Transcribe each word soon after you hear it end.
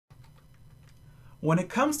When it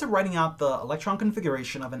comes to writing out the electron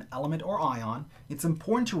configuration of an element or ion, it's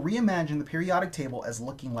important to reimagine the periodic table as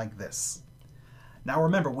looking like this. Now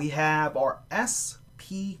remember, we have our S,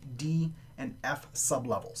 P, D, and F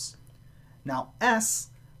sublevels. Now S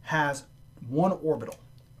has one orbital,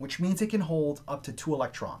 which means it can hold up to 2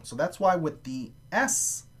 electrons. So that's why with the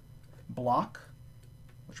S block,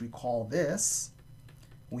 which we call this,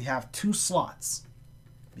 we have 2 slots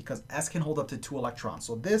because S can hold up to 2 electrons.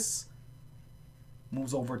 So this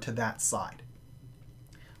moves over to that side.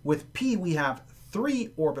 With P, we have 3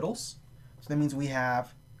 orbitals. So that means we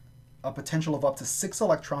have a potential of up to 6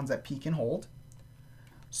 electrons that P can hold.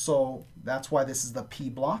 So that's why this is the P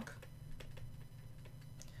block.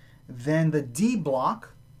 Then the D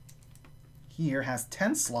block here has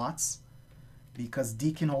 10 slots because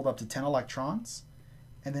D can hold up to 10 electrons.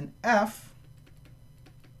 And then F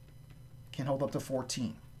can hold up to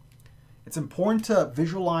 14. It's important to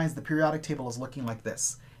visualize the periodic table as looking like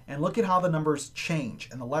this. And look at how the numbers change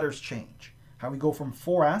and the letters change. How we go from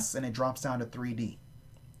 4S and it drops down to 3D.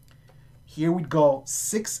 Here we'd go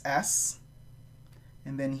 6S.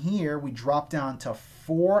 And then here we drop down to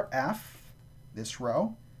 4F, this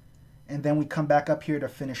row. And then we come back up here to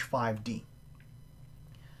finish 5D.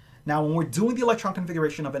 Now when we're doing the electron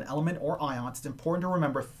configuration of an element or ion, it's important to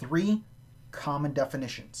remember 3 common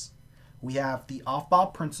definitions. We have the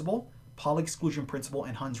Aufbau principle, Pauli exclusion principle,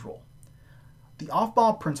 and Hund's rule. The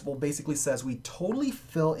Aufbau principle basically says we totally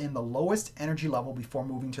fill in the lowest energy level before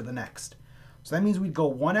moving to the next. So that means we'd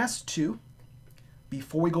go 1s2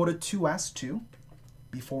 before we go to 2s2,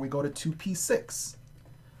 before we go to 2p6.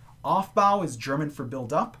 Aufbau is German for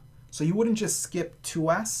build up, so you wouldn't just skip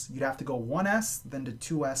 2s, you'd have to go 1s, then to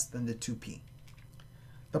 2s, then to 2p.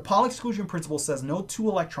 The Pauli exclusion principle says no 2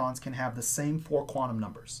 electrons can have the same 4 quantum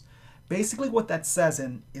numbers. Basically what that says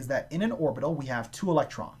is that in an orbital we have 2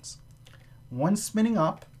 electrons. One spinning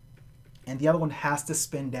up and the other one has to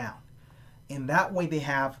spin down. In that way they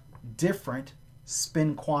have different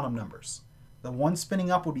spin quantum numbers. The one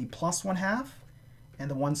spinning up would be +1/2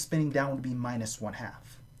 and the one spinning down would be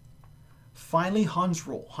 -1/2. Finally, Hund's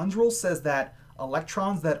rule. Hund's rule says that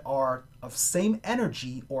electrons that are of same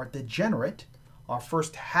energy or degenerate are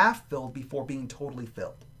first half filled before being totally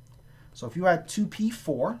filled. So if you had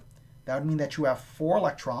 2p4, that would mean that you have 4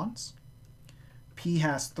 electrons. P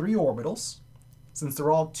has 3 orbitals. Since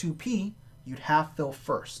they're all 2p, you'd half fill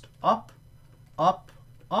first. Up, up,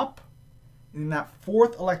 up, and then that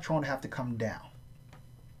 4th electron would have to come down.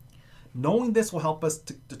 Knowing this will help us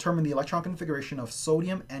to determine the electron configuration of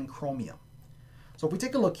sodium and chromium. So if we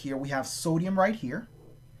take a look here, we have sodium right here.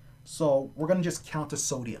 So we're going to just count the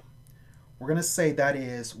sodium. We're going to say that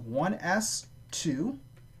is 1s2,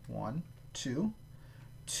 1, 2,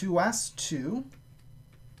 2s2,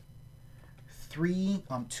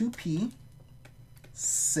 2p,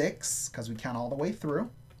 6, because we count all the way through,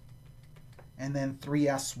 and then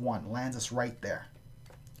 3s1 lands us right there.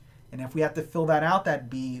 And if we have to fill that out, that'd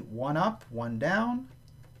be 1 up, 1 down,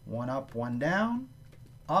 1 up, 1 down,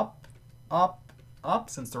 up, up, up,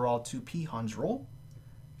 since they're all 2p, Hund's rule,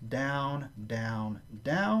 down, down,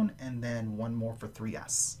 down, and then 1 more for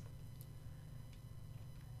 3s.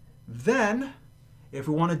 Then, if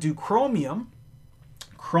we want to do chromium,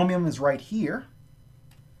 chromium is right here.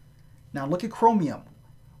 Now look at chromium.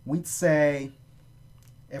 We'd say,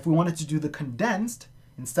 if we wanted to do the condensed,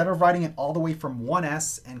 instead of writing it all the way from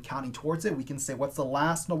 1s and counting towards it, we can say, what's the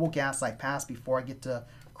last noble gas I pass before I get to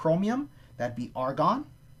chromium? That'd be argon.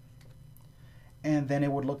 And then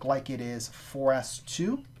it would look like it is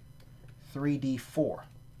 4s2, 3d4.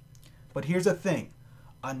 But here's the thing.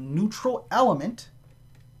 A neutral element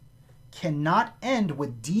cannot end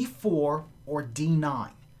with D4 or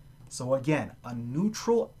D9. So again, a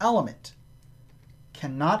neutral element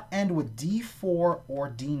cannot end with D4 or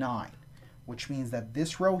D9, which means that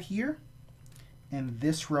this row here and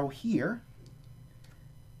this row here,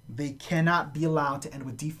 they cannot be allowed to end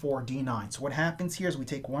with D4 or D9. So what happens here is we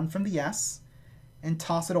take 1 from the S and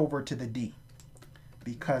toss it over to the D,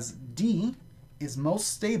 because D is most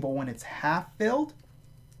stable when it's half filled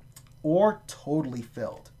or totally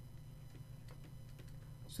filled.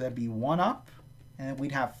 So that'd be 1 up, and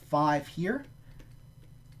we'd have 5 here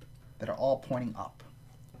that are all pointing up.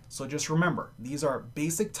 So just remember, these are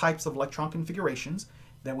basic types of electron configurations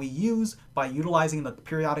that we use by utilizing the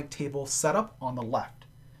periodic table setup on the left.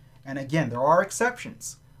 And again, there are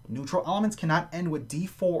exceptions. Neutral elements cannot end with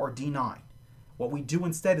D4 or D9. What we do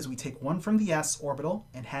instead is we take 1 from the S orbital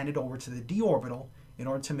and hand it over to the D orbital in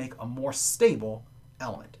order to make a more stable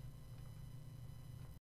element.